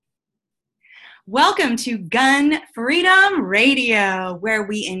Welcome to Gun Freedom Radio, where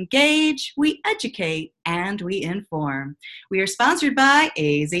we engage, we educate, and we inform. We are sponsored by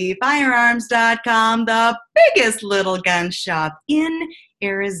azfirearms.com, the biggest little gun shop in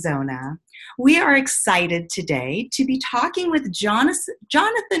Arizona. We are excited today to be talking with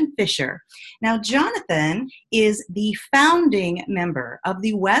Jonathan Fisher. Now, Jonathan is the founding member of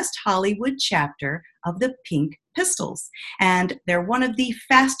the West Hollywood chapter of the Pink Pistols, and they're one of the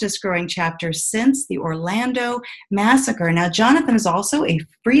fastest growing chapters since the Orlando massacre. Now, Jonathan is also a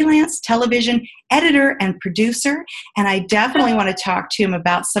freelance television editor and producer, and I definitely want to talk to him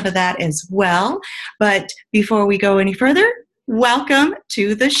about some of that as well. But before we go any further, welcome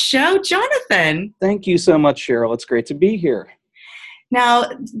to the show, Jonathan. Thank you so much, Cheryl. It's great to be here. Now,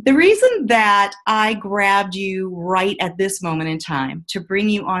 the reason that I grabbed you right at this moment in time to bring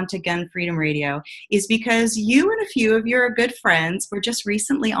you on to Gun Freedom Radio is because you and a few of your good friends were just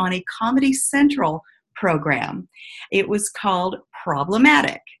recently on a Comedy Central program. It was called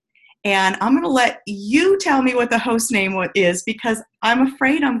Problematic. And I'm going to let you tell me what the host name is because I'm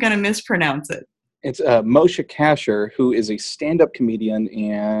afraid I'm going to mispronounce it. It's Moshe Kasher, who is a stand-up comedian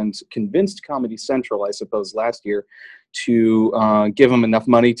and convinced Comedy Central, I suppose, last year to give him enough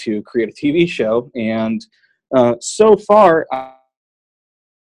money to create a TV show. And so far, I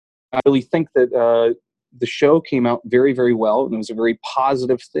really think that the show came out very, very well, and it was a very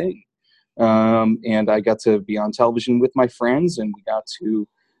positive thing. And I got to be on television with my friends, and we got to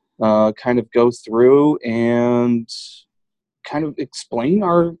kind of go through and kind of explain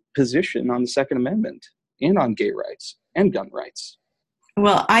our position on the Second Amendment and on gay rights and gun rights.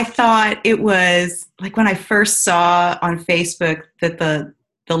 Well, I thought it was like when I first saw on Facebook that the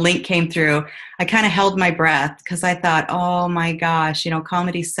link came through, I kind of held my breath because I thought, oh my gosh,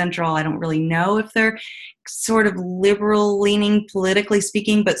 Comedy Central, I don't really know if they're sort of liberal leaning politically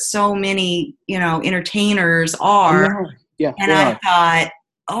speaking, but so many, entertainers are. Yeah, and I thought,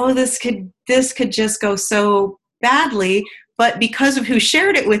 oh, this could just go so badly. But because of who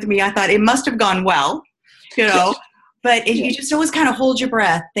shared it with me, I thought it must have gone well, But you just always kind of hold your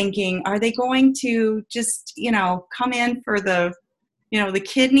breath thinking, are they going to just, come in for the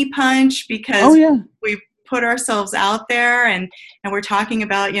kidney punch because we put ourselves out there and we're talking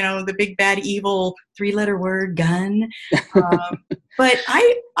about, the big, bad, evil 3-letter word, gun. But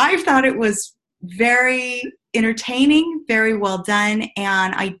I thought it was very entertaining, very well done.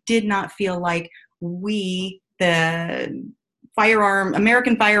 And I did not feel like we, the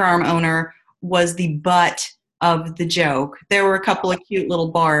American firearm owner, was the butt of the joke. There were a couple of cute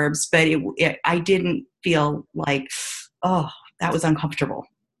little barbs, but I didn't feel like, oh, that was uncomfortable.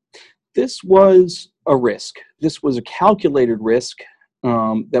 This was a risk. This was a calculated risk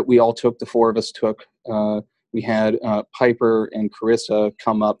that we all took. The four of us took. We had Piper and Carissa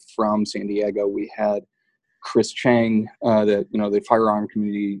come up from San Diego. We had Chris Chang, that the firearm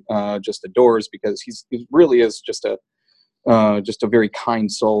community just adores because he really is just a very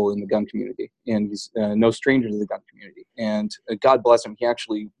kind soul in the gun community, and he's no stranger to the gun community. And God bless him, he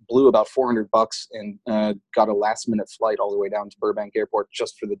actually blew about $400 and got a last-minute flight all the way down to Burbank Airport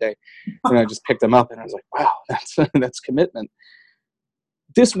just for the day. And I just picked him up, and I was like, wow, that's commitment.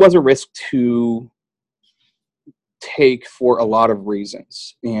 This was a risk to take for a lot of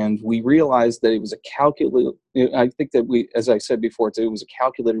reasons, and we realized that it was a calculated. I think that as I said before, it was a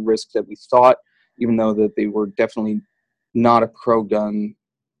calculated risk that we thought, even though that they were definitely not a pro-gun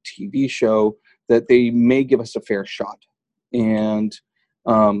TV show, that they may give us a fair shot. And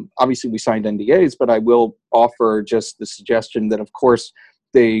obviously we signed NDAs, but I will offer just the suggestion that, of course,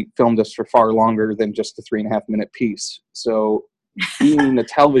 they filmed us for far longer than just the 3.5-minute piece. So being a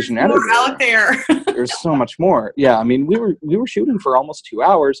television editor, out there, there's so much more. Yeah, I mean, we were shooting for almost 2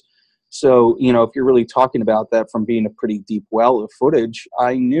 hours. So, if you're really talking about that from being a pretty deep well of footage,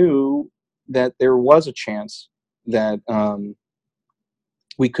 I knew that there was a chance that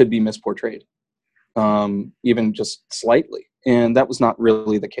we could be misportrayed, even just slightly. And that was not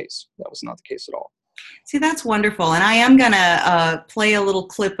really the case. That was not the case at all. See, that's wonderful. And I am going to play a little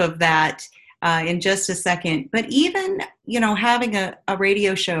clip of that in just a second. But even, having a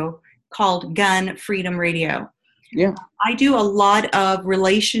radio show called Gun Freedom Radio, yeah, I do a lot of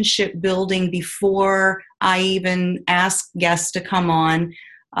relationship building before I even ask guests to come on.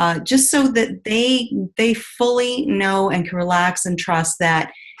 Just so that they fully know and can relax and trust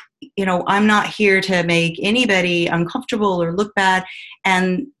that, I'm not here to make anybody uncomfortable or look bad.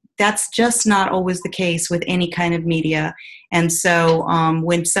 And that's just not always the case with any kind of media. And so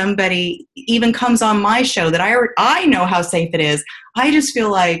when somebody even comes on my show that I know how safe it is, I just feel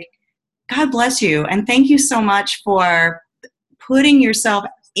like, God bless you. And thank you so much for putting yourself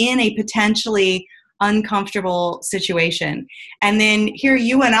in a potentially uncomfortable situation. And then here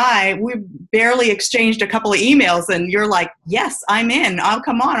you and we barely exchanged a couple of emails and you're like, yes, I'm in. I'll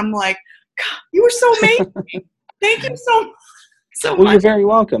come on. I'm like, God, you were so amazing. Thank you so Well, much. you're very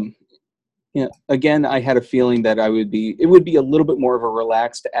welcome. Yeah. Again, I had a feeling that it would be a little bit more of a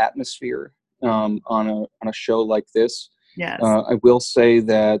relaxed atmosphere on a show like this. Yes. I will say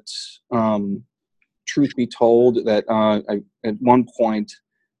that, truth be told, that at one point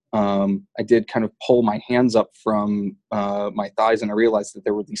I did kind of pull my hands up from my thighs, and I realized that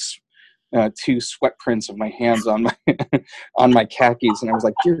there were these two sweat prints of my hands on my on my khakis, and I was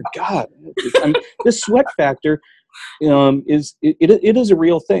like, "Dear God, this sweat factor is a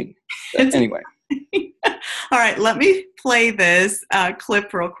real thing." Anyway. All right, let me play this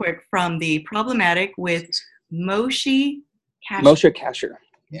clip real quick from the Problematic with Moshe Kasher. Moshe Kasher.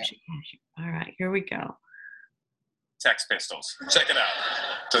 Yeah. All right, here we go. Sex Pistols. Check it out.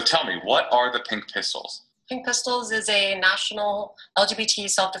 So tell me, what are the Pink Pistols? Pink Pistols is a national LGBT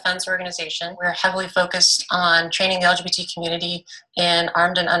self-defense organization. We're heavily focused on training the LGBT community in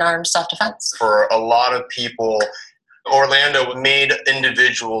armed and unarmed self-defense. For a lot of people, Orlando made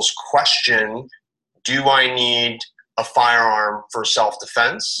individuals question, do I need a firearm for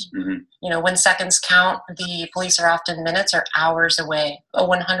self-defense? Mm-hmm. You know, when seconds count, the police are often minutes or hours away. A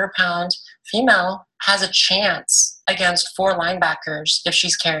 100-pound female has a chance against 4 linebackers if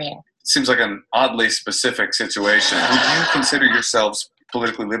she's carrying. It seems like an oddly specific situation. Would you consider yourselves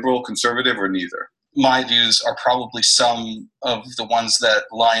politically liberal, conservative, or neither? My views are probably some of the ones that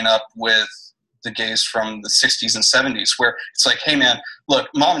line up with the gays from the 60s and 70s, where it's like, hey man, look,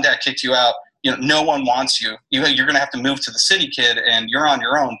 mom and dad kicked you out. You know, no one wants you. You're going to have to move to the city, kid, and you're on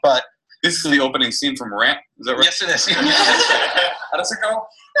your own. But this is the opening scene from Rant. Is that right? Yes, it is. How does it go?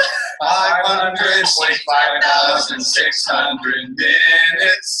 525,600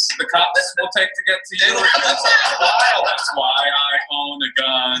 minutes. The cops will take to get to you. That's why I own a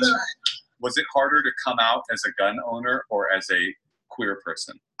gun. Was it harder to come out as a gun owner or as a queer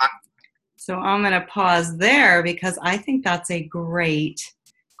person? So I'm going to pause there because I think that's a great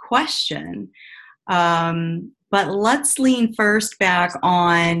question. But let's lean first back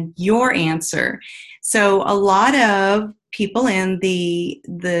on your answer. So a lot of people in the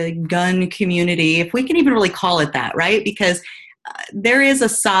gun community, if we can even really call it that, right? Because there is a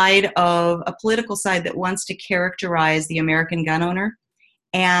political side that wants to characterize the American gun owner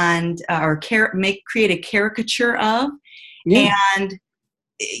and create a caricature of. Yeah. And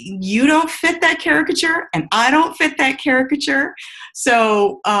you don't fit that caricature, and I don't fit that caricature.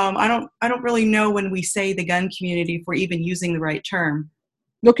 So I don't really know when we say the gun community if we're even using the right term.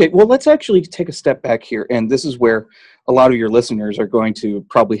 Okay, well, let's actually take a step back here, and this is where a lot of your listeners are going to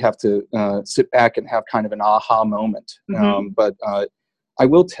probably have to sit back and have kind of an aha moment. Mm-hmm. But I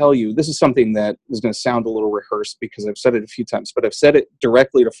will tell you, this is something that is going to sound a little rehearsed because I've said it a few times, but I've said it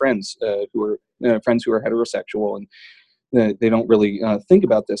directly to friends who are heterosexual, and they don't really think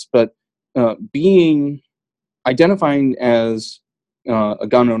about this. But identifying as a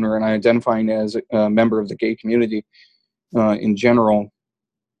gun owner and identifying as a member of the gay community in general,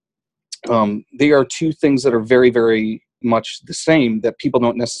 they are two things that are very, very much the same that people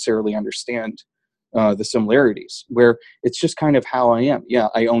don't necessarily understand the similarities, where it's just kind of how I am. Yeah,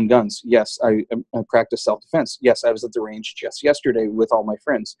 I own guns. Yes, I practice self-defense. Yes, I was at the range just yesterday with all my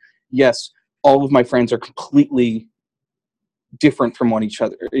friends. Yes, all of my friends are completely different from one each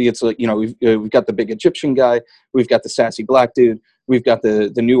other. It's like, we've got the big Egyptian guy, we've got the sassy black dude, we've got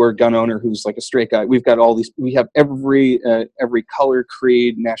the newer gun owner who's like a straight guy. We've got all these. We have every color,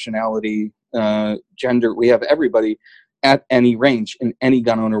 creed, nationality, gender. We have everybody at any range, and any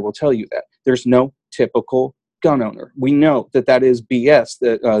gun owner will tell you that there's no typical gun owner. We know that is BS.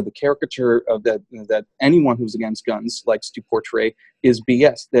 That the caricature of that anyone who's against guns likes to portray is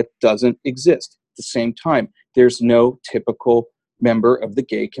BS. That doesn't exist. At the same time, there's no typical member of the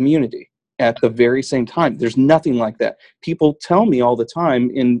gay community. At the very same time, there's nothing like that. People tell me all the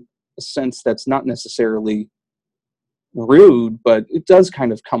time, in a sense that's not necessarily rude, but it does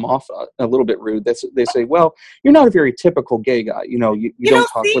kind of come off a little bit rude. They say, well, you're not a very typical gay guy. You don't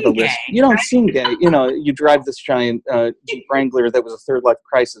talk with a list. You don't seem gay. You drive this giant Jeep Wrangler that was a third life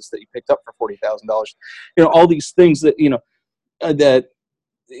crisis that you picked up for $40,000. All these things that,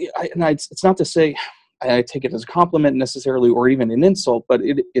 it's not to say I take it as a compliment necessarily or even an insult, but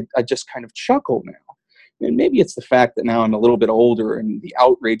I just kind of chuckle now. And maybe it's the fact that now I'm a little bit older and the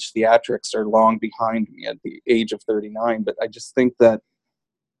outrage theatrics are long behind me at the age of 39. But I just think that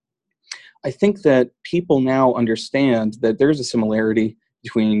people now understand that there's a similarity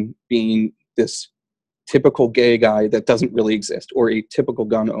between being this typical gay guy that doesn't really exist, or a typical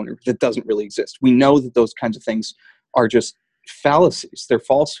gun owner that doesn't really exist. We know that those kinds of things are just fallacies. They're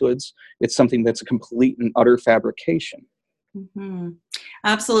falsehoods. It's something that's a complete and utter fabrication. Mm-hmm.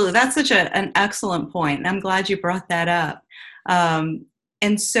 Absolutely. That's such an excellent point. And I'm glad you brought that up.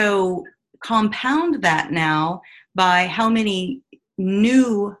 And so compound that now by how many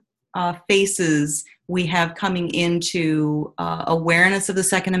new faces we have coming into awareness of the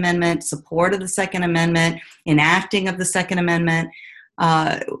Second Amendment, support of the Second Amendment, enacting of the Second Amendment,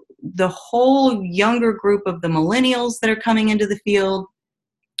 the whole younger group of the millennials that are coming into the field.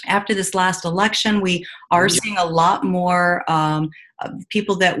 After this last election, we are seeing a lot more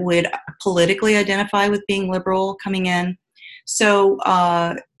people that would politically identify with being liberal coming in. So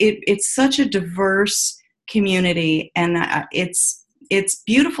it's such a diverse community, and it's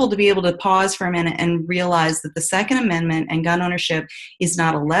beautiful to be able to pause for a minute and realize that the Second Amendment and gun ownership is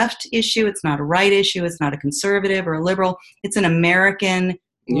not a left issue, it's not a right issue, it's not a conservative or a liberal. It's an American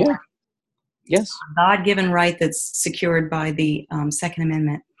God-given right that's secured by the Second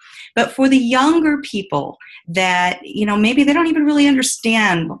Amendment. But for the younger people that, maybe they don't even really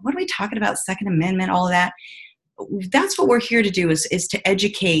understand, what are we talking about, Second Amendment, all of that, that's what we're here to do, is to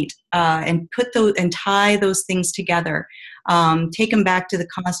educate and put those and tie those things together, take them back to the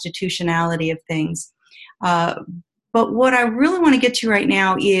constitutionality of things. But what I really want to get to right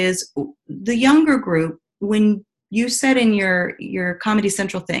now is the younger group. When you said in your Comedy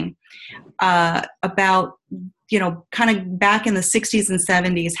Central thing about, kind of back in the 60s and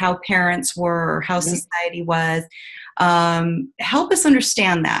 70s, how parents were, or how society was. Help us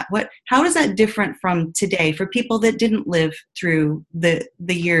understand that. How is that different from today for people that didn't live through the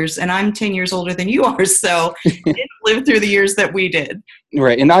years? And I'm 10 years older than you are, so I didn't live through the years that we did.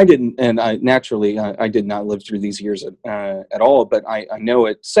 Right, and I didn't, and I did not live through these years at all. But I know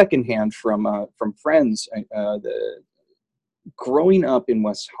it secondhand from friends. Growing up in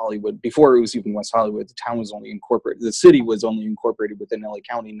West Hollywood, before it was even West Hollywood, the town was only incorporated. The city was only incorporated within LA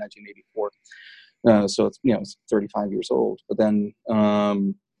County in 1984. So it's 35 years old. But then,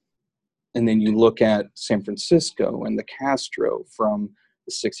 and then you look at San Francisco and the Castro from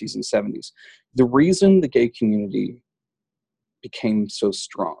the 60s and 70s. The reason the gay community became so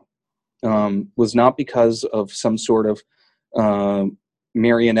strong was not because of some sort of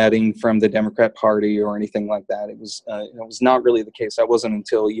marionetting from the Democrat Party or anything like that. It was not really the case. That wasn't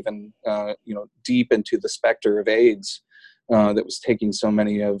until even deep into the specter of AIDS that was taking so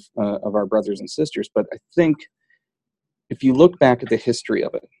many of our brothers and sisters. But I think if you look back at the history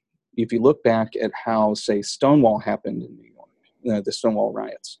of it, if you look back at how, say, Stonewall happened in New York, the Stonewall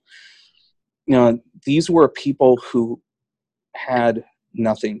riots, these were people who had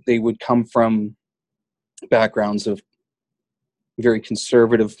nothing. They would come from backgrounds of very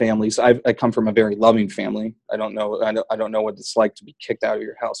conservative families. I come from a very loving family. I don't know what it's like to be kicked out of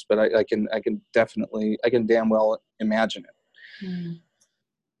your house, but I can damn well imagine it. Mm.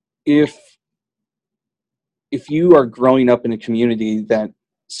 If you are growing up in a community that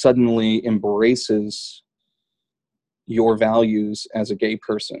suddenly embraces your values as a gay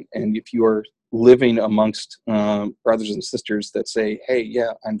person, and if you are living amongst brothers and sisters that say, hey,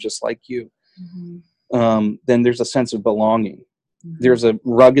 yeah, I'm just like you, then there's a sense of belonging. There's a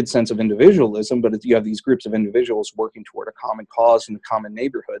rugged sense of individualism, but if you have these groups of individuals working toward a common cause in a common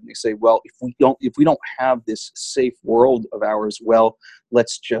neighborhood, and they say, well, if we don't have this safe world of ours, well,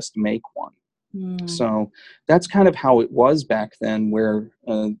 let's just make one. So that's kind of how it was back then, where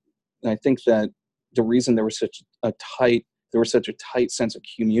I think that the reason there was such a tight sense of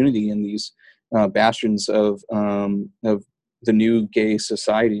community in these bastions of the new gay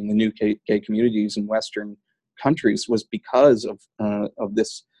society and the new gay communities in Western countries was because of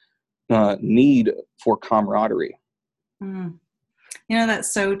this need for camaraderie.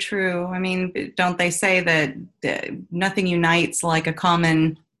 That's so true. I mean, don't they say that nothing unites like a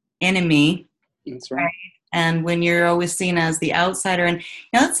common enemy? That's right. And when you're always seen as the outsider, and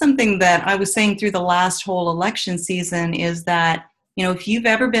that's something that I was saying through the last whole election season, is that if you've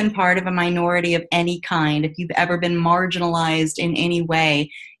ever been part of a minority of any kind, if you've ever been marginalized in any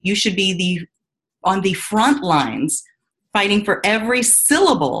way, you should be on the front lines fighting for every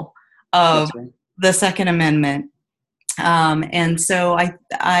syllable of the Second Amendment. And so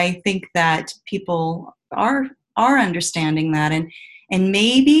I think that people are understanding that, and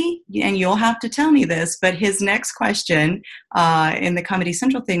maybe, and you'll have to tell me this, but his next question in the Comedy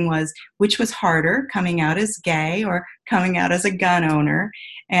Central thing was, which was harder, coming out as gay or coming out as a gun owner?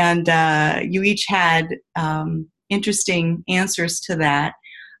 And you each had interesting answers to that.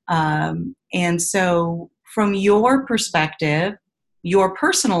 And so from your perspective, your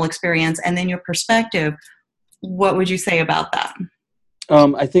personal experience and then your perspective, what would you say about that?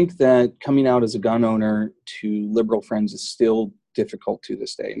 I think that coming out as a gun owner to liberal friends is still difficult to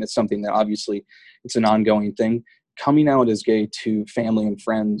this day. And it's something that obviously it's an ongoing thing. Coming out as gay to family and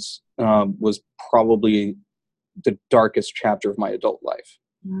friends was probably the darkest chapter of my adult life.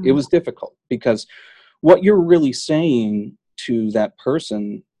 It was difficult because what you're really saying to that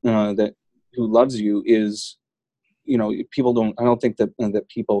person that who loves you is, I don't think that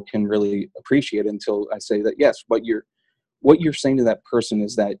people can really appreciate it until I say that, yes, what you're saying to that person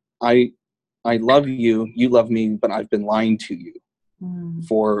is that I love you, you love me, but I've been lying to you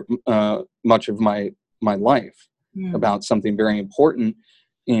for much of my life about something very important,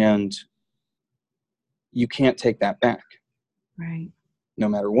 and you can't take that back. Right. No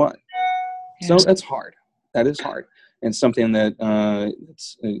matter what. Yeah. So that's hard. That is hard. And something that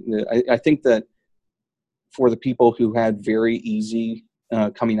I think that for the people who had very easy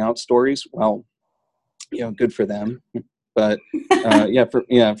coming out stories, well, good for them. But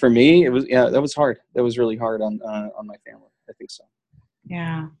for me, that was hard. That was really hard on my family. I think so.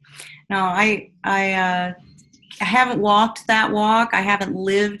 Yeah. No, I haven't walked that walk. I haven't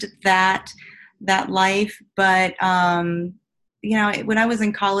lived that life, but when I was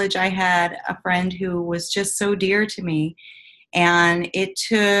in college, I had a friend who was just so dear to me, and it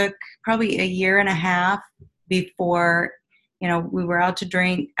took probably a year and a half before, we were out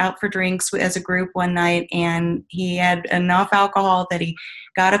for drinks as a group one night, and he had enough alcohol that he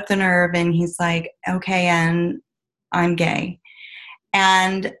got up the nerve and he's like, okay, and I'm gay.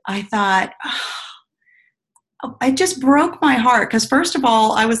 And I thought, it just broke my heart, because first of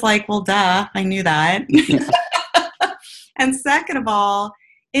all, I was like, well, duh, I knew that. And second of all,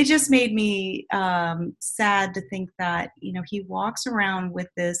 it just made me sad to think that, he walks around with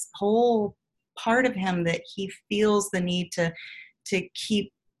this whole part of him that he feels the need to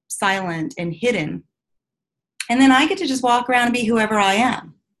keep silent and hidden. And then I get to just walk around and be whoever I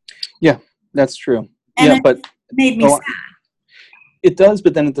am. Yeah, that's true. And but it made me sad. It does,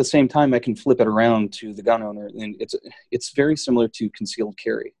 but then at the same time, I can flip it around to the gun owner, and it's very similar to concealed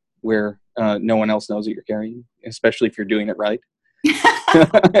carry, where no one else knows that you're carrying, especially if you're doing it right.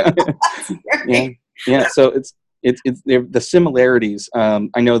 Yeah. So it's the similarities.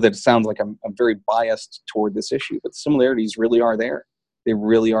 I know that it sounds like I'm very biased toward this issue, but the similarities really are there. They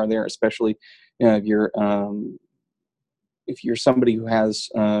really are there, especially if you're somebody who has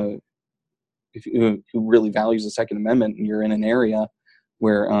who really values the Second Amendment, and you're in an area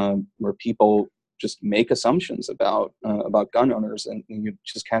where people just make assumptions about gun owners, and you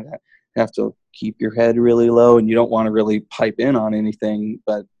just kind of have to keep your head really low, and you don't want to really pipe in on anything,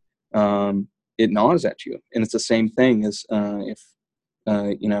 but it gnaws at you. And it's the same thing as if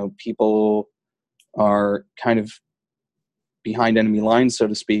people are kind of behind enemy lines, so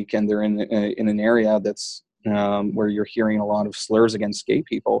to speak, and they're in an area that's where you're hearing a lot of slurs against gay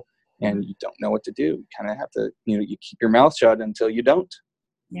people, and you don't know what to do. You kind of have to, you keep your mouth shut until you don't.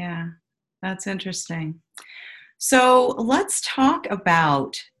 Yeah, that's interesting. So let's talk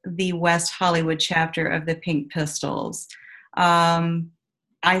about the West Hollywood chapter of the Pink Pistols.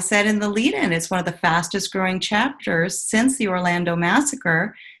 I said in the lead-in, it's one of the fastest growing chapters since the Orlando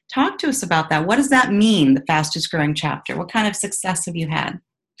Massacre. Talk to us about that. What does that mean, the fastest growing chapter? What kind of success have you had?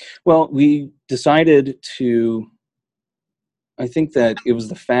 Well, we decided I think that it was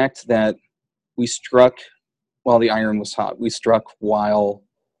the fact that we struck while the iron was hot. We struck while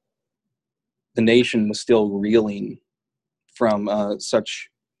the nation was still reeling from such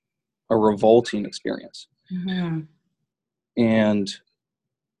a revolting experience. Mm-hmm. And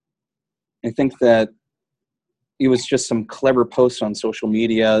I think that it was just some clever posts on social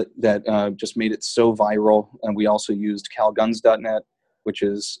media that just made it so viral. And we also used calguns.net, which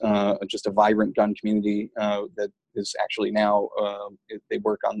is just a vibrant gun community that is actually now, they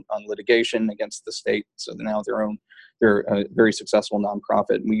work on litigation against the state. So now they're a very successful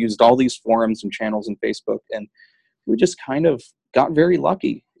nonprofit. And we used all these forums and channels and Facebook, and we just kind of got very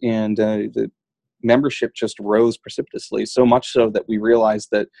lucky. And the membership just rose precipitously, so much so that we realized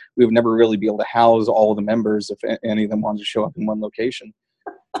that we would never really be able to house all the members if any of them wanted to show up in one location.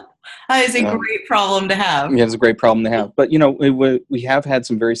 That is a great problem to have. Yeah, it's a great problem to have. But, we have had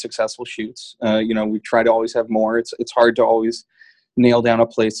some very successful shoots. We try to always have more. It's hard to always nail down a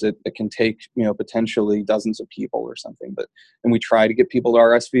place that can take, potentially dozens of people or something. And we try to get people to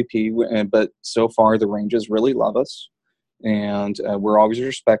RSVP, but so far the Rangers really love us. And we're always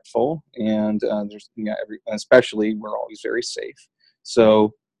respectful, and especially we're always very safe.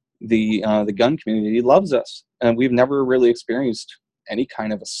 So the gun community loves us, and we've never really experienced any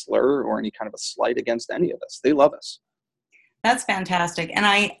kind of a slur or any kind of a slight against any of us. They love us. That's fantastic. And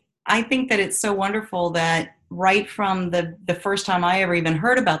I think that it's so wonderful that right from the first time I ever even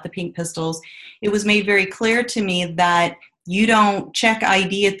heard about the Pink Pistols, it was made very clear to me that you don't check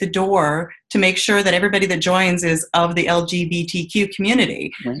ID at the door to make sure that everybody that joins is of the LGBTQ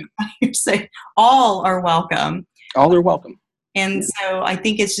community. Right. You say all are welcome. All are welcome. And so I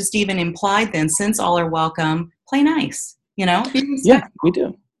think it's just even implied then, since all are welcome, play nice, you know? Yeah, we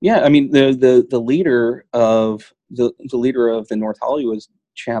do. Yeah, I mean the leader of the leader of the North Hollywood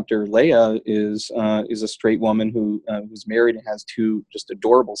chapter, Leia, is a straight woman who's married and has two just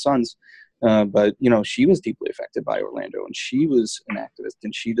adorable sons. But you know, she was deeply affected by Orlando, and she was an activist,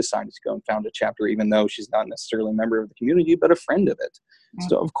 and she decided to go and found a chapter, even though she's not necessarily a member of the community, but a friend of it. Mm-hmm.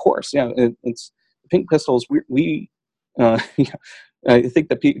 So of course, yeah, it's the Pink Pistols. I think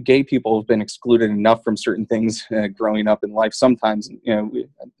that gay people have been excluded enough from certain things growing up in life. Sometimes, you know,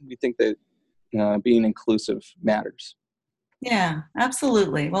 we think that being inclusive matters. Yeah,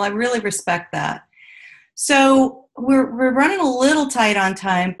 absolutely. Well, I really respect that. So we're running a little tight on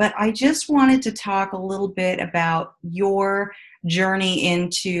time, but I just wanted to talk a little bit about your journey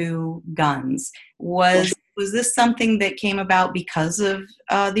into guns. Was this something that came about because of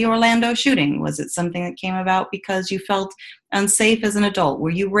the Orlando shooting? Was it something that came about because you felt unsafe as an adult? Were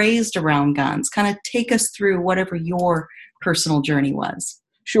you raised around guns? Kind of take us through whatever your personal journey was.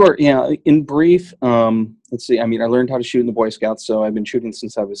 Sure. Yeah. In brief, let's see. I mean, I learned how to shoot in the Boy Scouts, so I've been shooting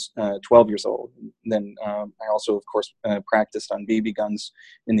since I was 12 years old. And then I also, of course, practiced on BB guns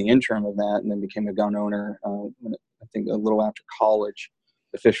in the interim of that, and then became a gun owner. I think a little after college,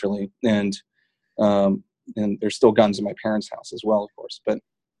 officially, and there's still guns in my parents' house as well, of course. But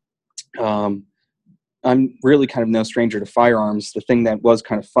I'm really kind of no stranger to firearms. The thing that was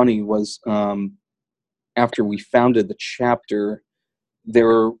kind of funny was after we founded the chapter,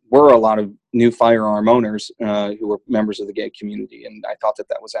 there were a lot of new firearm owners who were members of the gay community, and I thought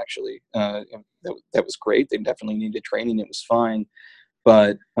that was actually that was great. They definitely needed training; it was fine,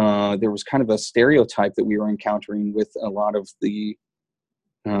 but there was kind of a stereotype that we were encountering with a lot of the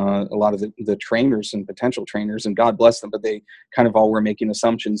trainers and potential trainers, and God bless them, but they kind of all were making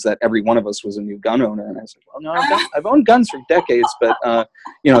assumptions that every one of us was a new gun owner. And I said, well, no, I've owned guns for decades, but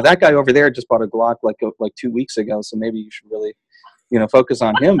you know, that guy over there just bought a Glock like 2 weeks ago, so maybe you should really, you know, focus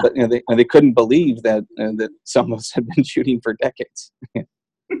on him. But you know, they couldn't believe that some of us had been shooting for decades.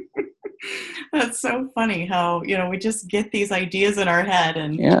 That's so funny how, you know, we just get these ideas in our head,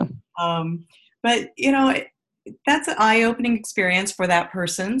 and yeah. But you know, that's an eye-opening experience for that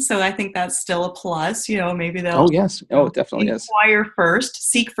person. So I think that's still a plus. You know, maybe they'll it definitely is. Inquire first,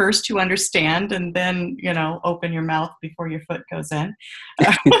 seek first to understand, and then, you know, open your mouth before your foot goes in.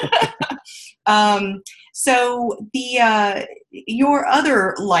 So your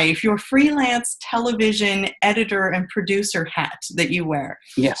other life, your freelance television editor and producer hat that you wear.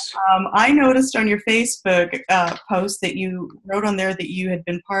 Yes. I noticed on your Facebook post that you wrote on there that you had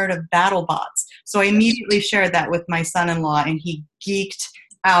been part of BattleBots. So I immediately shared that with my son-in-law, and he geeked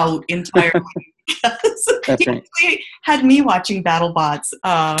out entirely. That's right. He had me watching BattleBots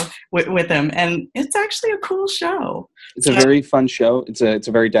with him, and it's actually a cool show. It's a very fun show. It's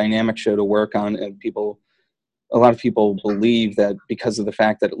a very dynamic show to work on, and a lot of people believe that because of the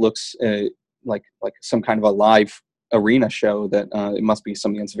fact that it looks like some kind of a live arena show, that it must be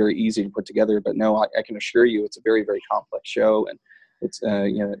something that's very easy to put together. But no, I can assure you, it's a very, very complex show, and it's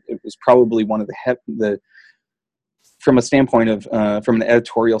you know, it was probably one of the from a standpoint of from an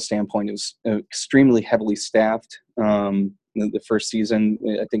editorial standpoint, it was extremely heavily staffed. The first season,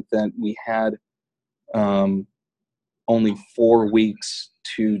 I think that we had only 4 weeks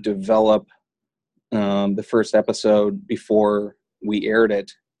to develop the first episode before we aired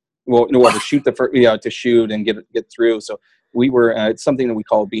it. Well, no, to shoot to shoot and get through. So we were it's something that we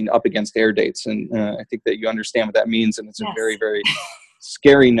call being up against air dates, and I think that you understand what that means, and it's a very, very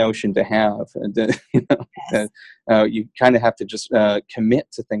scary notion to have. And you know, you kind of have to just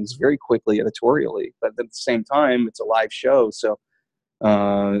commit to things very quickly editorially, but at the same time, it's a live show, so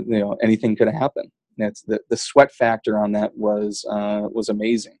you know, anything could happen. That's the sweat factor on that was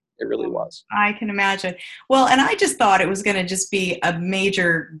amazing. It really was. I can imagine. Well, and I just thought it was going to just be a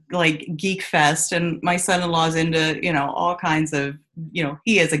major like geek fest, and my son-in-law's into, you know, all kinds of, you know,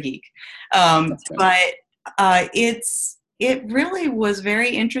 he is a geek. But it really was very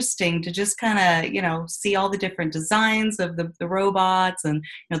interesting to just kind of, you know, see all the different designs of the robots, and,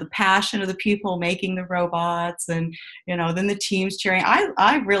 you know, the passion of the people making the robots, and, you know, then the teams cheering.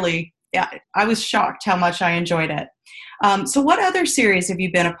 I was shocked how much I enjoyed it. So what other series have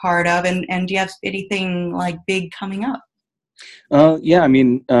you been a part of, and do you have anything like big coming up? Yeah, I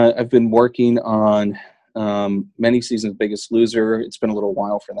mean, I've been working on many seasons of Biggest Loser. It's been a little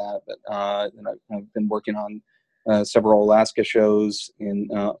while for that, but and I've been working on several Alaska shows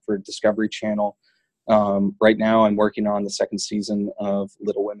for Discovery Channel. Right now, I'm working on the second season of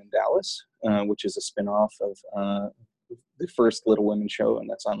Little Women Dallas, which is a spinoff of the first Little Women show, and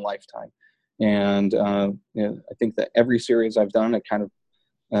that's on Lifetime. And I think that every series I've done, I kind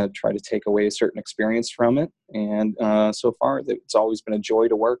of try to take away a certain experience from it. And so far, it's always been a joy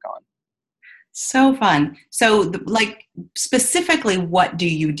to work on. So fun. So, like, specifically, what do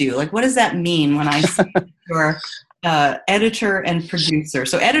you do? Like, what does that mean when I say you're editor and producer?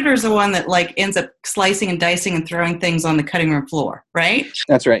 So, editor is the one that, like, ends up slicing and dicing and throwing things on the cutting room floor, right?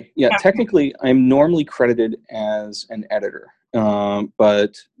 That's right. Yeah, technically, I'm normally credited as an editor.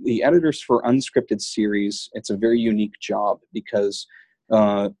 But the editors for unscripted series, it's a very unique job because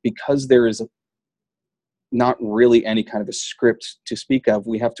there is not really any kind of a script to speak of.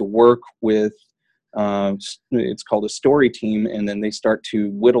 We have to work with, it's called a story team, and then they start to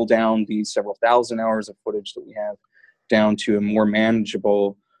whittle down these several thousand hours of footage that we have down to a more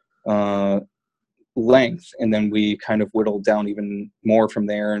manageable length. And then we kind of whittle down even more from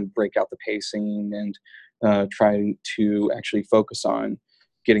there and break out the pacing and trying to actually focus on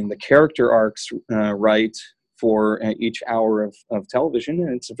getting the character arcs right for each hour of television.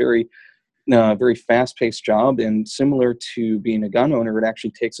 And it's a very fast-paced job, and similar to being a gun owner, it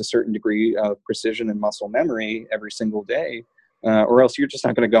actually takes a certain degree of precision and muscle memory every single day, or else you're just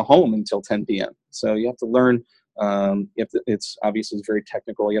not going to go home until 10 p.m. So you have to learn. It's obviously very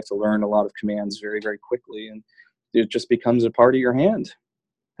technical. You have to learn a lot of commands very, very quickly, and it just becomes a part of your hand.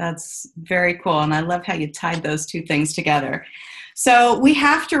 That's very cool, and I love how you tied those two things together. So we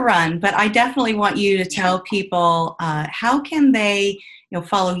have to run, but I definitely want you to tell people how can they,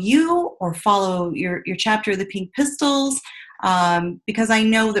 follow you or follow your chapter of the Pink Pistols, because I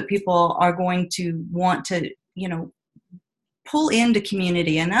know that people are going to want to, pull into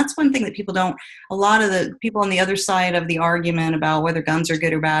community. And that's one thing that people don't, a lot of the people on the other side of the argument about whether guns are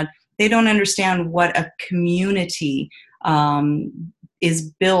good or bad, they don't understand what a community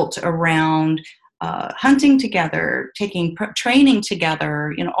is built around hunting together, taking training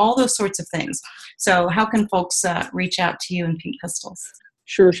together, all those sorts of things. So how can folks reach out to you and Pink Pistols?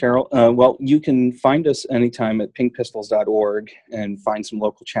 Sure, Cheryl. Well, you can find us anytime at pinkpistols.org and find some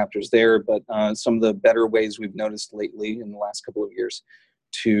local chapters there. But some of the better ways we've noticed lately in the last couple of years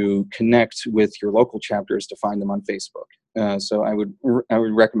to connect with your local chapters to find them on Facebook. So I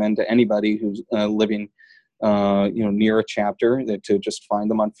would recommend to anybody who's living near a chapter to just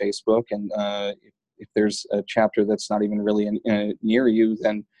find them on Facebook. And if there's a chapter that's not even really near you,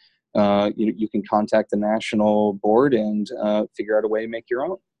 then you can contact the national board and figure out a way to make your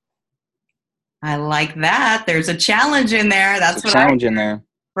own. I like that. There's a challenge in there. That's what challenge in there.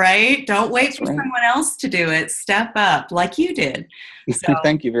 Right? Don't wait for right. someone else to do it. Step up like you did. So,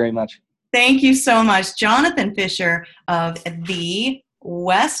 thank you very much. Thank you so much, Jonathan Fisher of the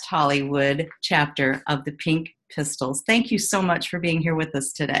West Hollywood chapter of the Pink Pistols. Thank you so much for being here with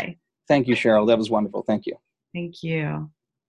us today. Thank you, Cheryl. That was wonderful. Thank you. Thank you.